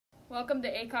Welcome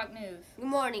to ACOG News. Good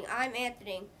morning, I'm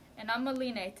Anthony. And I'm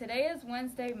Aline. Today is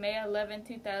Wednesday, May 11,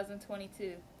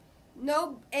 2022.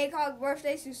 No ACOG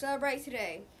birthdays to celebrate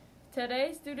today.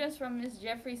 Today, students from Ms.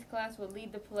 Jeffries' class will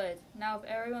lead the pledge. Now, if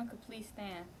everyone could please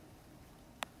stand.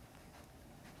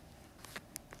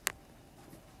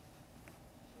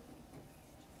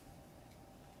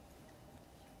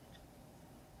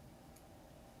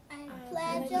 I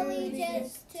pledge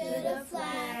allegiance to the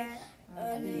flag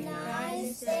of the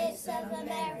United States of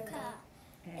America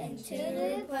and to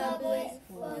the republic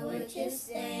for which it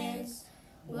stands,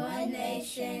 one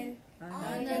nation,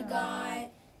 under God,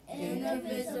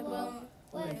 indivisible,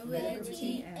 with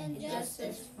liberty and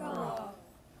justice for all.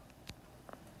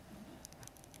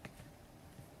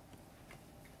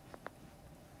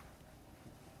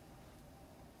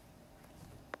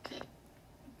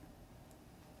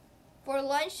 For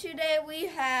lunch today we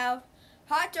have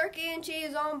hot turkey and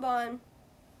cheese on bun,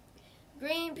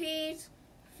 green peas,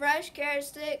 fresh carrot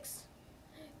sticks,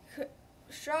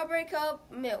 strawberry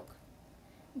cup milk.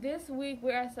 This week,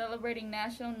 we are celebrating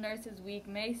National Nurses Week,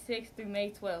 May 6th through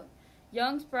May 12th.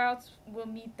 Young Sprouts will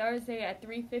meet Thursday at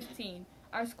 3:15.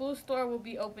 Our school store will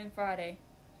be open Friday.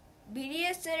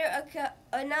 Media Center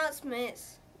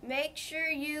announcements. Make sure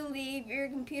you leave your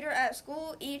computer at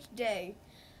school each day.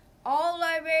 All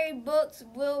library books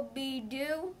will be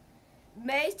due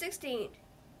May 16th.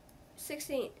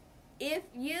 If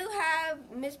you have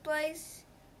misplaced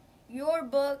your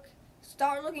book,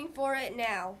 start looking for it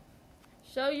now.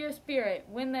 Show your spirit.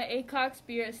 Win the ACOG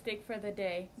Spirit Stick for the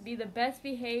day. Be the best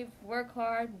behaved, work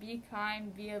hard, be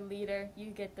kind, be a leader.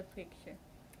 You get the picture.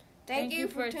 Thank you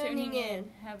for tuning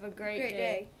in. Have a great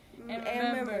day. And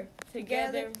remember,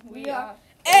 together we are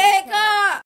ACOG!